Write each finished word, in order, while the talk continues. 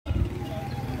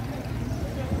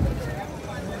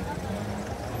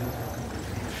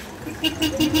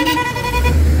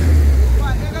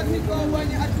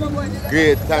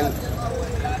Great, thank you.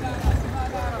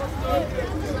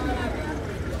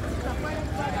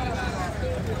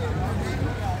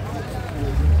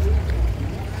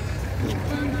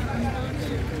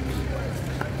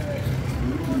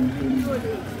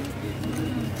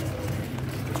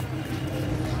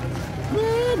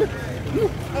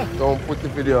 Don't put the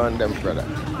video on them, brother.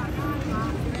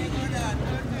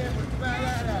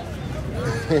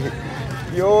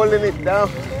 You're holding it down.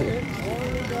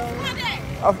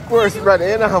 Of course, brother,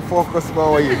 you don't have to focus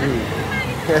on what you do.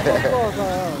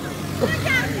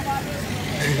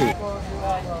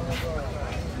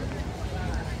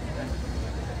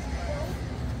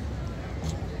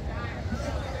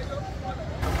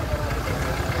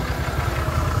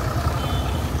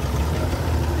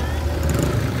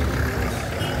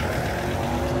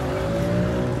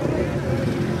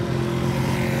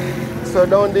 So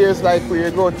down there is like where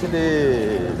you go to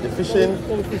the fishing?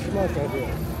 The fish market here.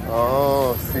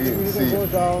 Oh, see. You go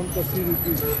down to see the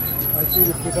fish. I see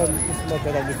the fish on the fish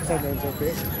market and the fish ends,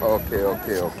 okay?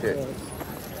 Okay. Yes.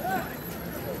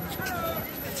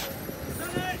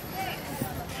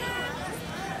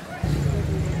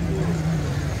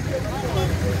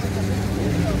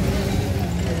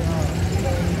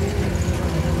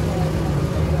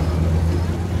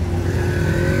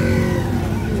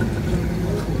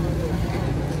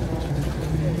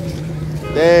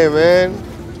 Damn, man.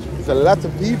 It's a lot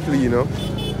of people, you know.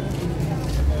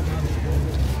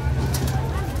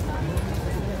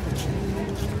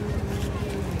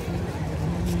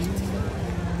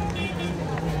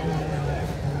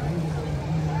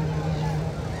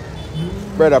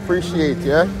 Brother, appreciate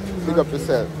you, eh? Big up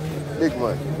yourself. Big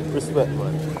man. Respect,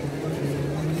 man.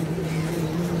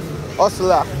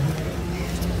 Hustler.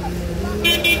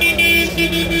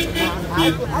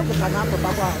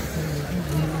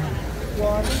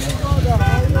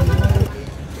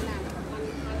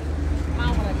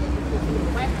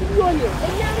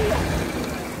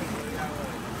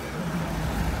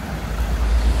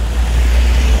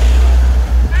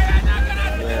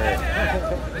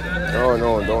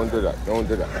 No, don't do that. Don't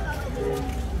do that.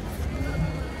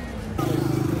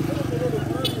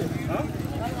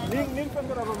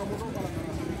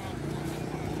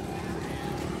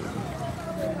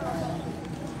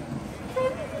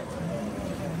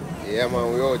 Yeah, man,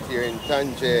 we're out here in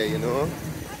Tangier, you know.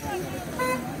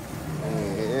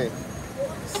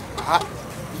 It's hot.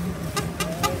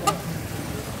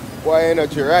 Boy,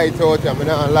 energy right out here, I'm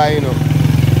not lying, you know.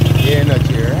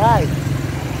 Energy right.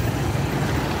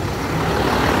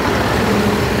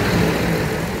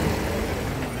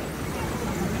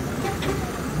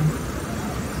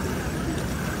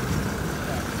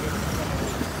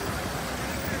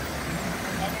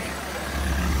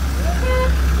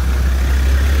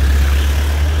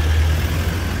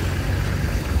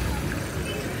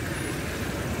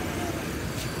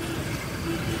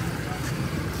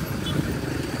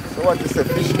 What is the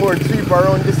fish more cheap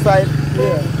around this side?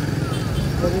 Yeah.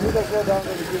 But you need to go down to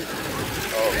the beach.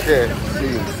 Okay,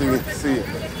 see.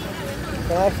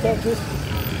 Can I stop this?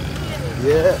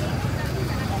 Yeah.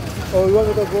 Or you want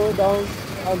me to go down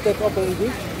and take up on the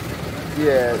beach?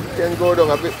 Yeah, you can go down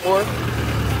a bit more.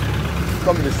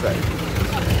 Come this side.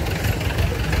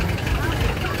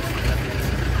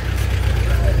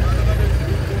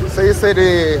 So you say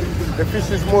the fish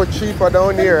is more cheaper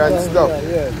down here and stuff?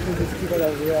 Yeah, fish is cheaper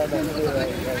down here than here.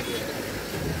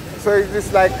 So is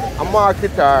this like a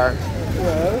market or?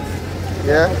 Yeah.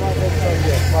 Yeah?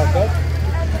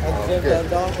 And then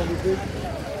down from the beach.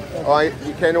 Oh,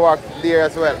 you can walk there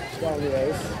as well? Down there,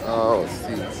 yes. Oh,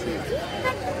 see.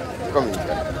 Come in.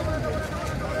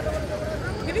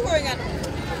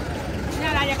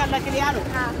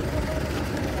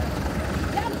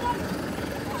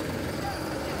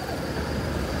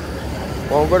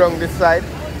 Want to go down this side?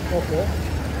 Okay.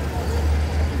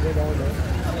 Go down there.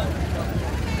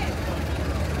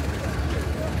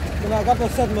 Then I got to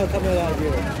set my camera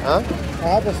here. Huh? I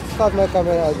have to start my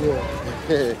camera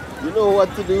here. You know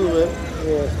what to do, man.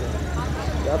 Yes.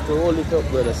 You have to hold it up,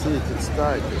 brother. See it, it's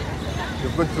started.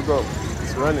 You're good to go.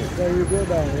 It's running. Then you go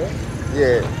down, yeah?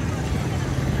 Yeah.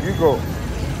 You go.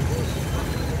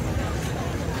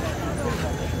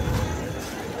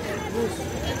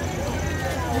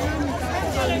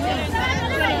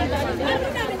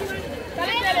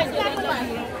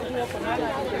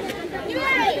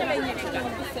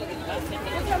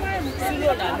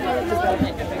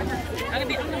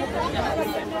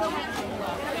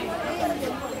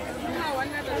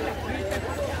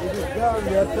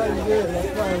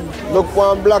 Look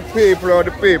for black paper or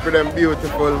the paper them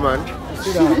beautiful, man.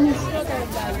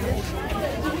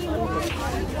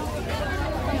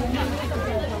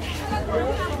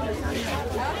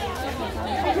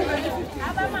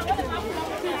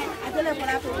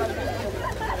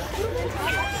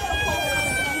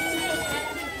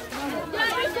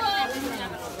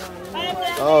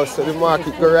 Oh, so the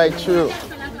market go right through.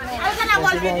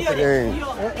 Dang.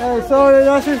 Hey, sorry,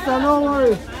 your sister, no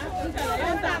worries.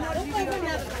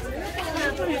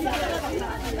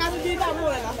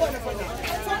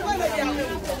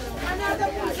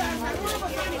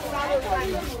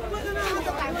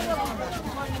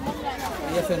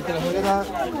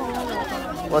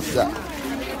 What's that?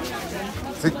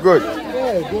 Is it good?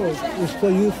 Yeah, good. It's for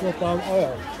use for palm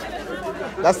oil.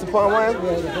 That's the palm oil?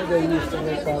 Yeah, that's what they use to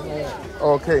make palm oil.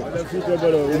 Okay.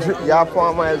 You have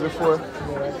palm oil before?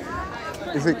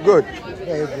 Yeah. Is it good?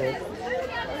 Very good.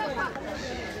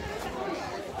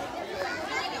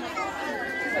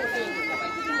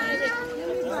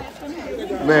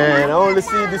 Man, I only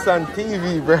see this on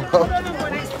TV, bro.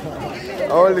 I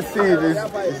only see this.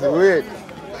 It's weird.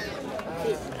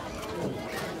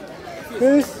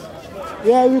 Chris?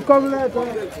 Yeah, we come later.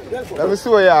 Let me see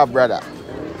where you are, brother.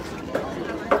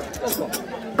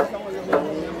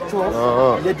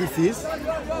 Get the fish?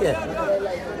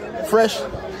 Yeah. Fresh?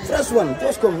 Fresh one.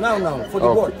 Just come now for the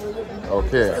boat.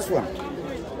 Okay. Fresh one.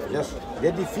 Yes.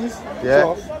 Get the fish. Yeah.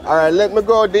 All right, let me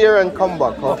go there and come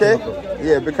back, okay?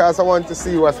 Yeah, because I want to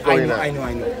see what's going on. I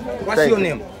know. What's your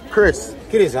name? Chris.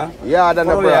 Chris, huh? Yeah, then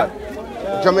abroad.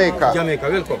 Jamaica. Jamaica,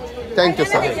 welcome. Thank you,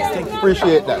 sir.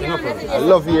 Appreciate that. No problem. I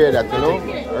love hearing that, you know.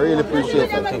 I really appreciate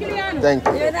that. Thank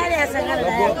you.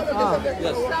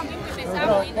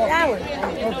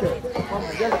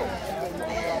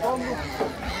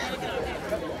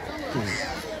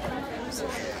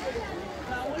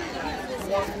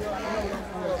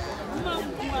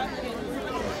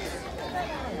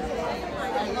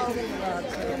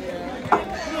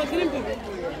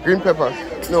 Green pepper?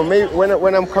 No, maybe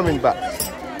when I'm coming back.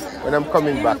 When I'm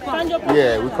coming back.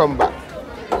 Yeah, we come back.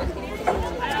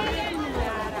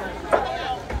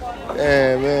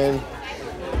 Yeah, man.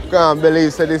 Can't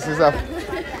believe so this is a...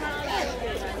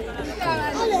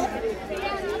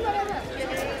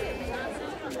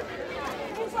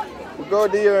 We go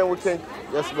there and we can...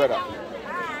 Yes, brother.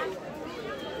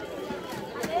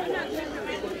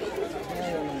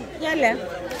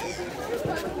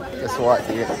 That's what,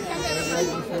 yeah.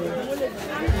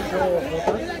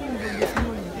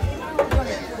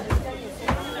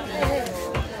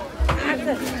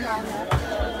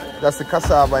 That's the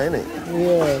cassava, innit?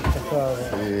 Yeah, cassava.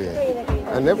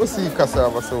 Yeah. I never see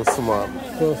cassava so small.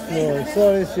 So small.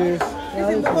 Sorry, sis.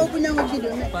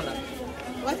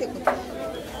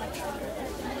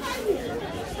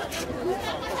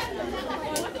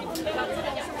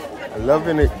 I'm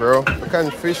loving it, bro. Look at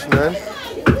the fish, man.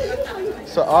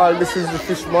 So all this is the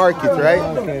fish market, right?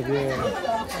 Okay,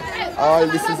 yeah. All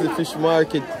this is the fish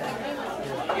market.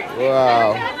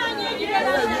 Wow.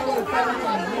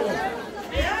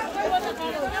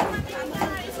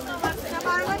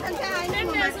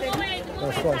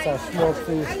 That's what's a smoked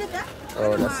fish.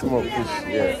 Oh, that's smoked fish,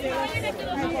 yeah.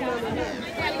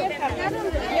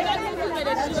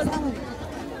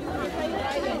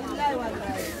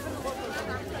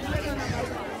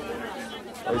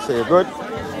 Oh, you say you're good?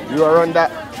 You are on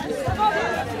that?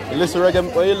 You listen reggae,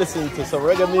 what you listen to? Some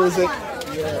reggae music?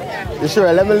 Yeah. You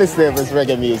sure? Let me listen if it's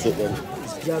reggae music then.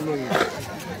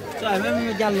 So I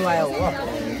remember Jan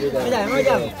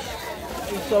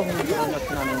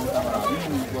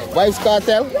Vice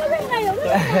Cartel?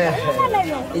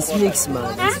 It's mixed,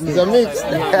 man. It's a mix.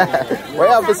 Why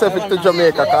you have to say it to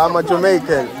Jamaica? Because I'm a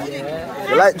Jamaican.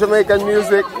 You like Jamaican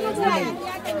music?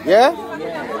 Yeah?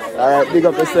 Alright, big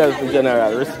up yourself in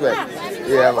general. Respect.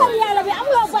 Yeah, man.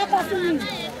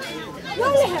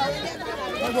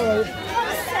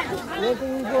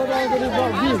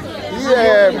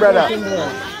 Yeah, brother.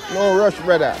 No rush,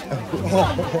 brother.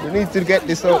 We need to get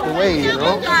this out the way, you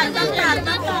know?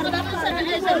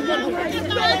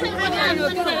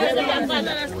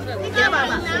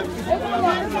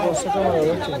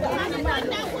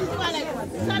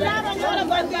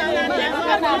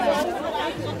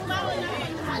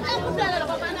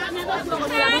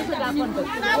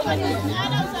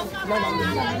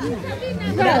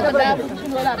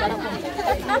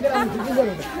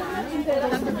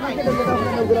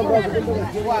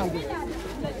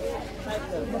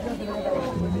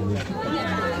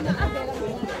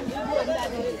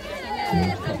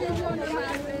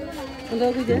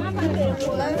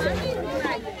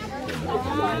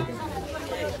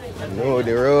 Know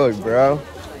the road, bro.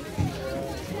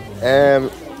 I'm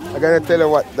gonna tell you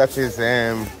what that is.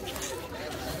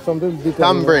 Something big.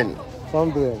 Tambourine.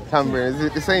 Tambourine. Tambourine. Is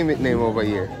it the same name over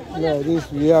here? No, this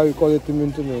yeah we call it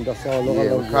tumin. That's all.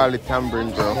 Yeah, we call it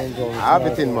tambourine, bro. I have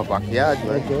it in my backyard,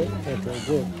 man. Okay,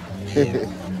 good.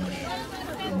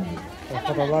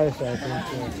 For the life, I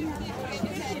think.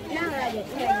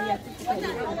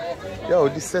 Yo,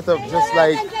 this setup just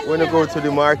like when you go to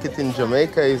the market in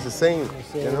Jamaica is the same,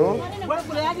 you know?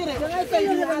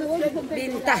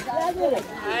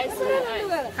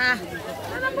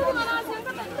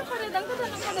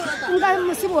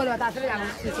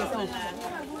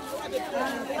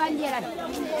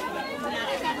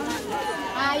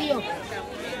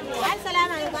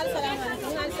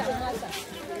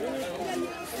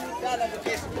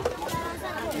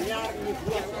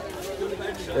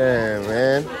 Yeah,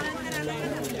 man.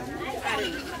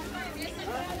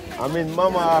 I'm in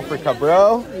Mama Africa,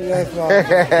 bro. Yes,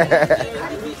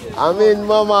 man. I'm in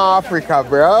Mama Africa,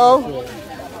 bro.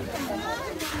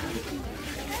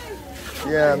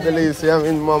 Yeah, I believe I'm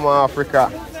in Mama Africa.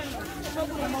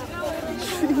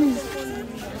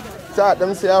 Thought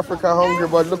them say Africa hungry,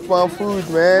 but look for food,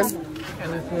 man.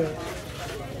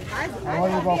 I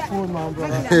want about food, man,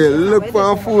 brother. Look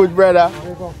for food, brother.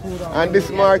 And this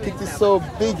market is so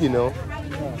big, you know.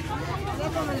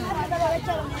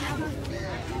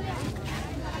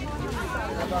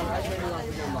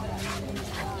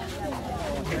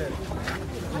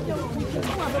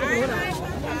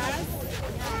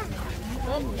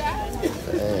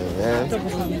 Hey, man.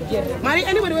 Mari,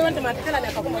 anybody want to Mario.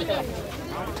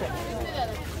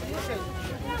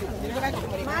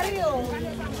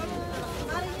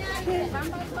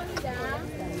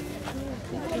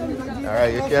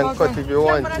 Alright, you can cut if you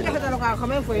want to.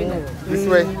 This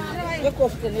way.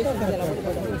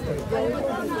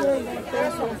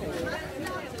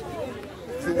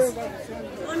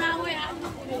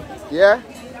 Yeah?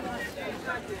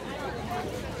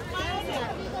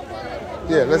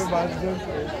 Yeah, let's.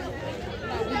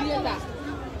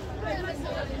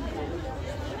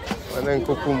 And then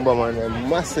cucumber, man, they're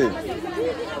massive.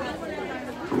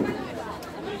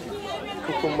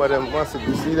 Cucumber, they're massive.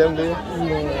 You see them there?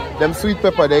 Yeah. Them sweet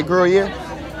pepper, they grow here?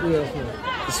 Yes,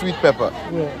 The sweet pepper?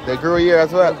 yeah. They grow here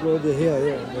as well? They grow here,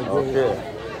 yeah. They grow here.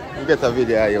 Okay. You get a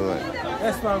video here, man.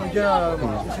 Yes, ma'am, general,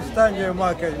 this is Tangier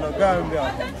Market,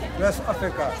 Gambia, West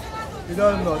Africa. You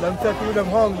don't know, them say people them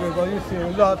hungry, but you see a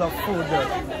lot of food there.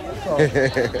 So,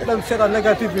 them say the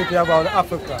negativity about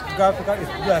Africa. Africa is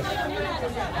blessed.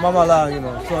 Mama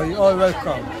land, so you all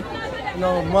welcome.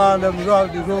 Man, them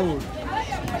round the road.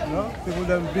 People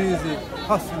them busy,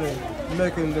 hustling,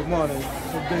 making the money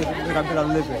to make a better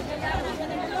living.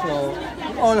 So,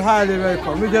 all highly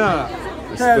welcome. Me general,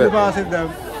 tell the boss of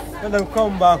them, let them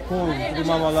come back home to the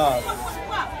mama land.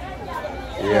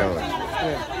 Yeah,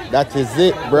 man. That is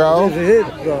it, bro. That is it,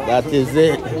 bro. That is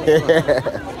it.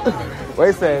 What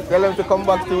you say? Tell them to come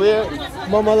back to where?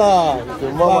 Mama land.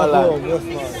 To Mama land. Yes,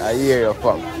 man. I hear you,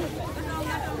 fam.